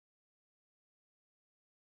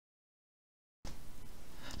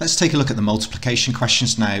Let's take a look at the multiplication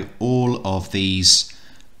questions now. All of these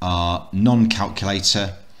are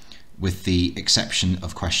non-calculator with the exception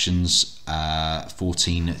of questions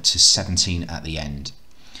 14 to 17 at the end.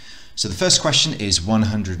 So the first question is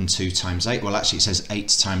 102 times 8. Well, actually it says 8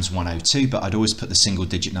 times 102, but I'd always put the single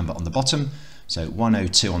digit number on the bottom. So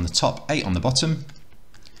 102 on the top, 8 on the bottom.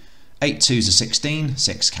 8 2s are 16,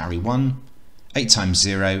 6 carry 1. 8 times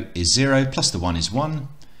 0 is 0, plus the 1 is 1.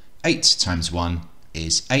 8 times 1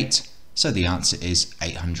 is 8, so the answer is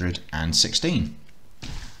 816.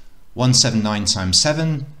 179 times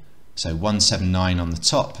 7, so 179 on the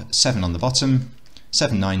top, 7 on the bottom.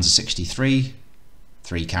 7 9s are 63,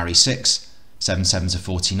 3 carry 6, 7 7s are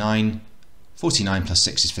 49. 49 plus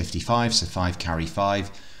 6 is 55, so 5 carry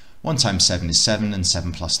 5. 1 times 7 is 7, and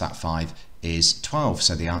 7 plus that 5 is 12,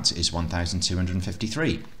 so the answer is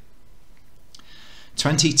 1253.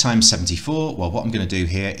 20 times 74, well, what I'm going to do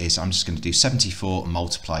here is I'm just going to do 74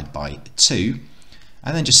 multiplied by 2,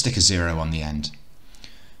 and then just stick a 0 on the end.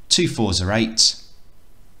 2 4s are 8,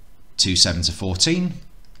 2 7s are 14,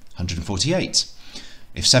 148.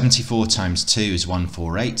 If 74 times 2 is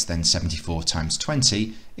 148, then 74 times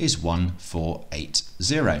 20 is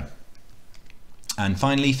 1480. And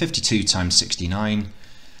finally, 52 times 69,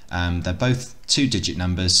 they're both two-digit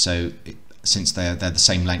numbers, so since they're the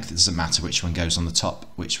same length, it doesn't matter which one goes on the top,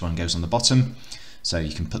 which one goes on the bottom. So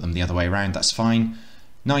you can put them the other way around, that's fine.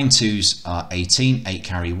 9 2s are 18, 8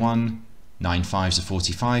 carry 1. 9 5s are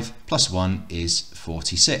 45, plus 1 is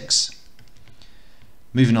 46.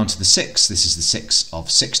 Moving on to the 6, this is the 6 of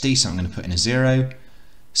 60, so I'm going to put in a 0.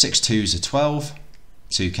 6 2s are 12,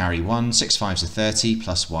 2 carry 1. 6 5s are 30,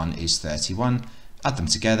 plus 1 is 31. Add them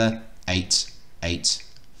together, 8 8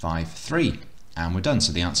 5 3. And we're done,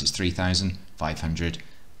 so the answer is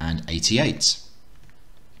 3,588.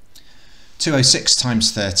 206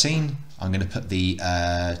 times 13, I'm going to put the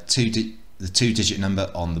two-digit number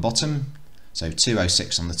on the bottom, so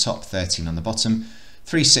 206 on the top, 13 on the bottom.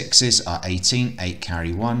 3 6s are 18, 8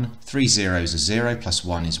 carry 1. 3 0s are 0, plus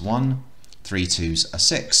 1 is 1. 3 2s are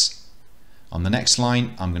 6. On the next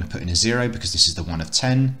line, I'm going to put in a 0 because this is the 1 of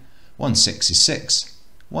 10. 1 6 is 6,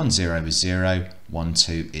 1 0 is 0, 1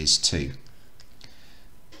 2 is 2.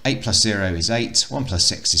 8 plus 0 is 8, 1 plus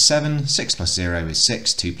 6 is 7, 6 plus 0 is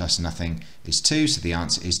 6, 2 plus nothing is 2, so the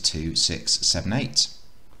answer is 2678.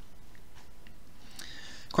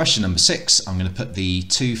 Question number 6, I'm going to put the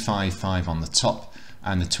 255 on the top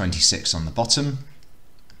and the 26 on the bottom.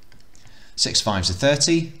 6 5s are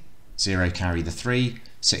 30, 0 carry the 3,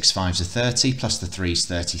 6 5s are 30, plus the 3 is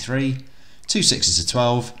 33, 2 6s are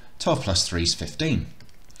 12, 12 plus 3 is 15.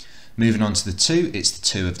 Moving on to the 2, it's the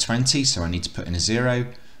 2 of 20, so I need to put in a 0.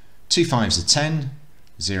 2 5s are 10,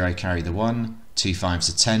 0 carry the 1, 2 5s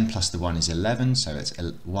are 10, plus the 1 is 11, so it's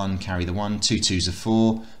 1 carry the 1, 2 2s are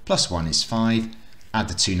 4, plus 1 is 5, add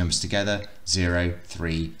the two numbers together, 0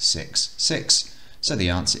 3 6 6, so the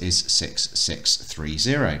answer is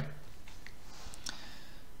 6630.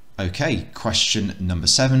 Okay, question number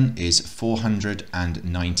 7 is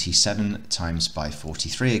 497 times by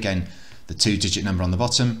 43, again the two-digit number on the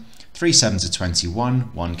bottom. 3 7s are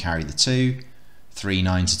 21, 1 carry the 2, 3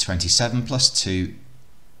 9s are 27, plus 2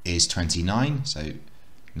 is 29, so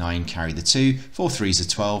 9 carry the 2, 4 3s are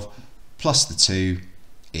 12, plus the 2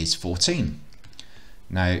 is 14.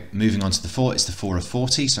 Now moving on to the 4, it's the 4 of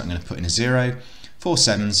 40, so I'm going to put in a 0. 4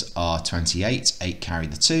 7s are 28, 8 carry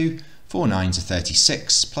the 2, 4 9s are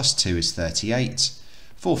 36, plus 2 is 38,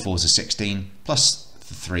 4 4s are 16, plus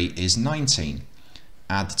the 3 is 19.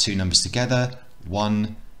 Add the two numbers together,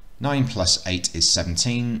 1, 9 plus 8 is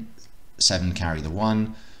 17, 7 carry the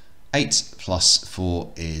 1, 8 plus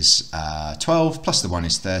 4 is 12, plus the 1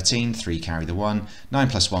 is 13, 3 carry the 1, 9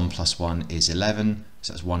 plus 1 is 11,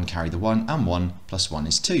 so that's 1 carry the 1, and 1 plus 1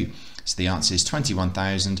 is 2. So the answer is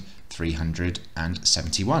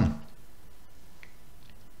 21,371.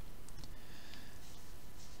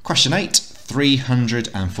 Question 8,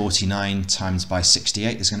 349 times by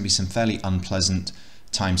 68. There's going to be some fairly unpleasant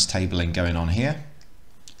times tabling going on here.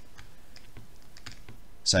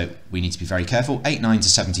 So we need to be very careful. 8 9s are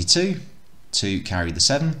 72, 2 carry the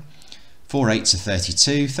 7, 4 8s are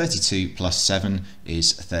 32, 32 plus 7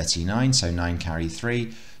 is 39, so 9 carry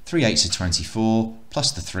 3, 3 8s are 24,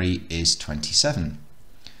 plus the 3 is 27.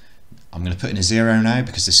 I'm going to put in a 0 now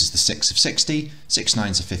because this is the 6 of 60, 6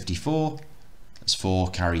 9s are 54, that's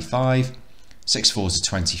 4 carry 5, 6 4s are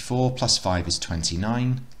 24, plus 5 is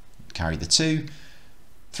 29, carry the 2,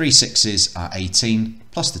 3 6s are 18,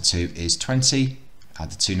 plus the 2 is 20, add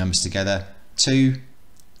the two numbers together, 2,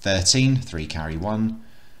 13, 3 carry 1,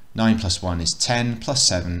 9 plus 1 is 10, plus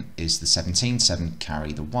 7 is the 17, 7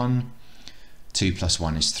 carry the 1, 2 plus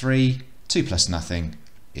 1 is 3, 2 plus nothing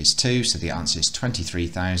is 2, so the answer is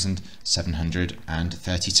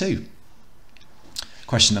 23,732.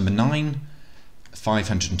 Question number 9,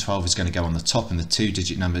 512 is going to go on the top and the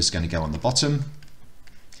 2-digit number is going to go on the bottom.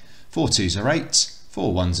 4 2s are 8,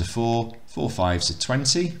 4 1s are 4, 4 5s are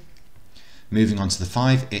 20. Moving on to the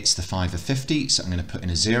 5, it's the 5 of 50, so I'm going to put in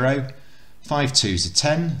a 0. 5 2s are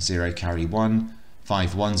 10, 0 carry 1,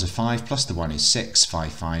 5 1s are 5, plus the 1 is 6,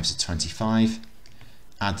 5 5s are 25.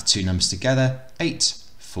 Add the two numbers together, 8,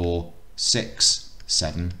 4, 6,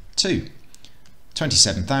 7, 2.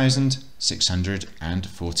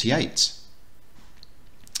 27,648.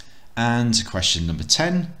 And question number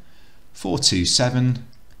 10, 427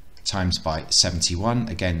 times by 71,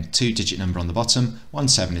 again 2-digit number on the bottom, 1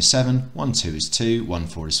 7 is 7, 1 2 is 2, 1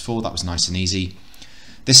 4 is 4, that was nice and easy.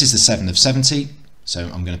 This is the 7 of 70,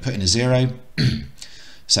 so I'm going to put in a 0,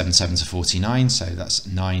 7 7s are 49, so that's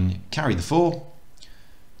 9, carry the 4,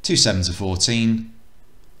 2 7s are 14,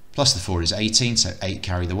 plus the 4 is 18, so 8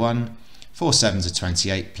 carry the 1, 4 7s are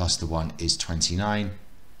 28, plus the 1 is 29.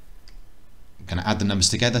 I'm going to add the numbers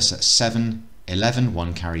together, so that's 7, 11,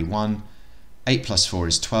 1 carry 1, 8 plus 4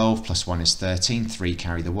 is 12, plus 1 is 13, 3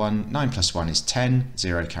 carry the 1, 9 plus 1 is 10,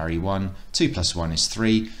 0 carry 1, 2 plus 1 is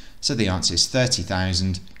 3, so the answer is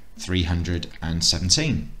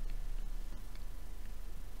 30,317.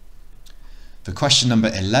 For question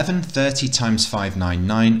number 11, 30 times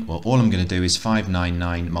 599, well, all I'm going to do is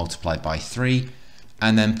 599 multiplied by 3,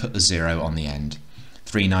 and then put the 0 on the end.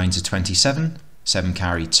 3 9s are 27, 7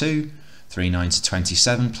 carry 2, 3 9s are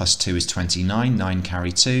 27, plus 2 is 29, 9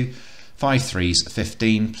 carry 2, 5 3s are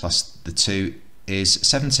 15, plus the 2 is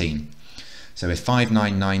 17. So if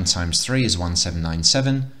 599 times 3 is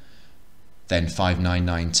 1797, then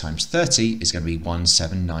 599 times 30 is going to be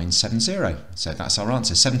 17970. So that's our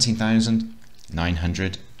answer,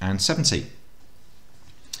 17,970.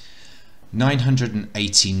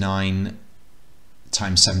 989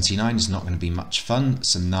 times 79 is not going to be much fun.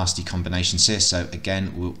 Some nasty combinations here, so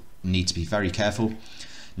again we'll need to be very careful.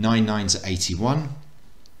 9 9s are 81,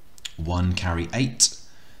 1 carry 8,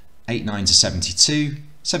 8 9s are 72,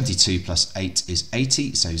 72 plus 8 is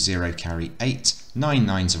 80, so 0 carry 8, 9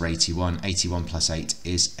 9s are 81, 81 plus 8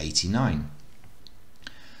 is 89.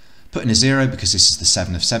 Put in a 0 because this is the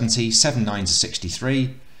 7 of 70, 7 9s are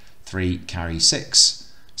 63, 3 carry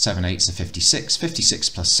 6, 7 8s are 56, 56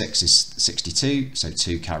 plus 6 is 62, so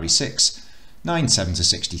 2 carry 6, 9 7s are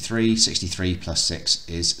 63, 63 plus 6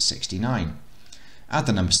 is 69. Add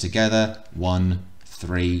the numbers together, 1,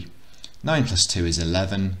 3, 9 plus 2 is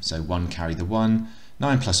 11, so 1 carry the 1,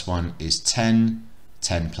 9 plus 1 is 10,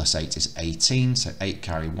 10 plus 8 is 18, so 8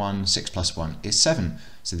 carry 1, 6 plus 1 is 7,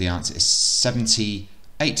 so the answer is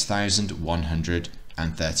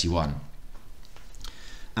 78,131.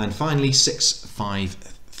 And finally,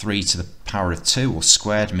 653 to the power of 2, or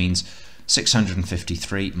squared, means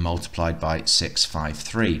 653 multiplied by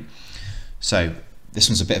 653. So this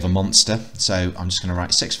one's a bit of a monster, so I'm just going to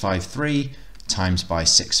write 653 times by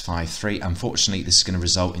 653. Unfortunately, this is going to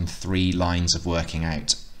result in 3 lines of working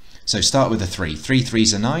out. So start with a 3. 3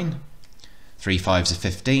 3s are 9, 3 5s are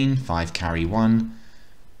 15, 5 carry 1,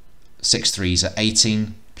 6 3s are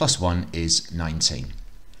 18, plus 1 is 19.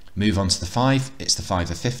 Move on to the 5, it's the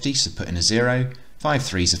 5 of 50, so put in a 0, 5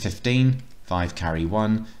 3s are 15, 5 carry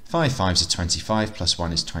 1, 5 5s are 25, plus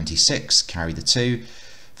 1 is 26, carry the 2,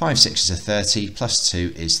 5 6s are 30, plus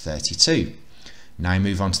 2 is 32. Now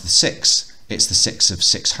move on to the 6, it's the 6 of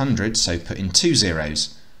 600, so put in 2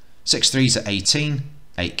 zeros. 6 3s are 18,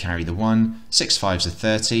 8 carry the 1, 6 5s are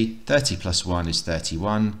 30, 30 plus 1 is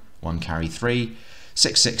 31, 1 carry 3,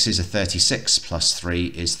 6 6s are 36, plus 3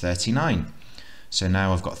 is 39. So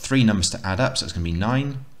now I've got 3 numbers to add up, so it's going to be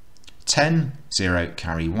 9, 10, 0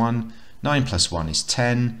 carry 1, 9 plus 1 is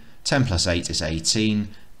 10, 10 plus 8 is 18,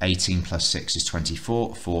 18 plus 6 is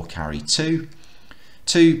 24, 4 carry 2,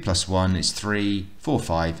 2 plus 1 is 3, 4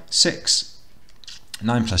 5, 6,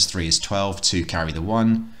 9 plus 3 is 12, 2 carry the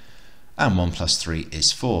 1, and 1 plus 3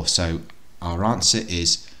 is 4. So our answer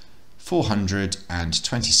is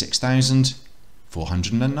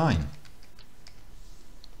 426,409.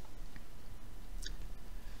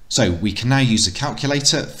 So we can now use a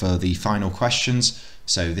calculator for the final questions.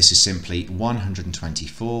 So this is simply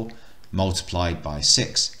 124 multiplied by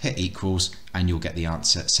 6, hit equals, and you'll get the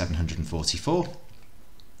answer 744.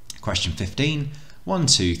 Question 15,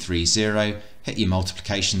 1230, hit your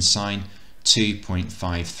multiplication sign,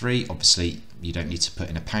 2.53, obviously you don't need to put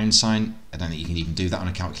in a pound sign, I don't think you can even do that on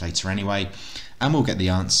a calculator anyway, and we'll get the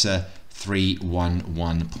answer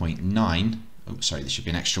 311.9, oh sorry, there should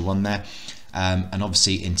be an extra 1 there, and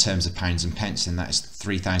obviously in terms of pounds and pence, then that is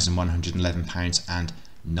 £3,111 and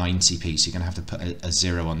 90p, so you're going to have to put a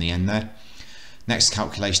 0 on the end there. Next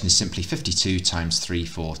calculation is simply 52 times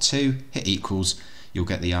 342, hit equals, you'll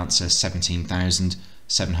get the answer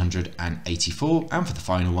 17,784, and for the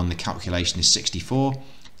final one the calculation is 64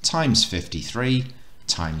 times 53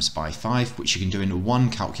 times by 5, which you can do in one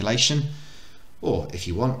calculation, or if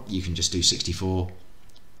you want you can just do 64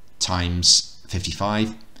 times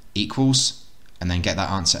 55 equals, and then get that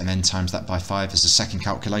answer and then times that by 5 as a second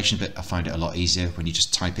calculation, but I find it a lot easier when you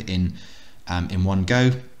just type it in one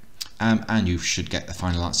go, and you should get the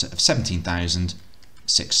final answer of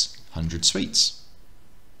 17,600 sweets.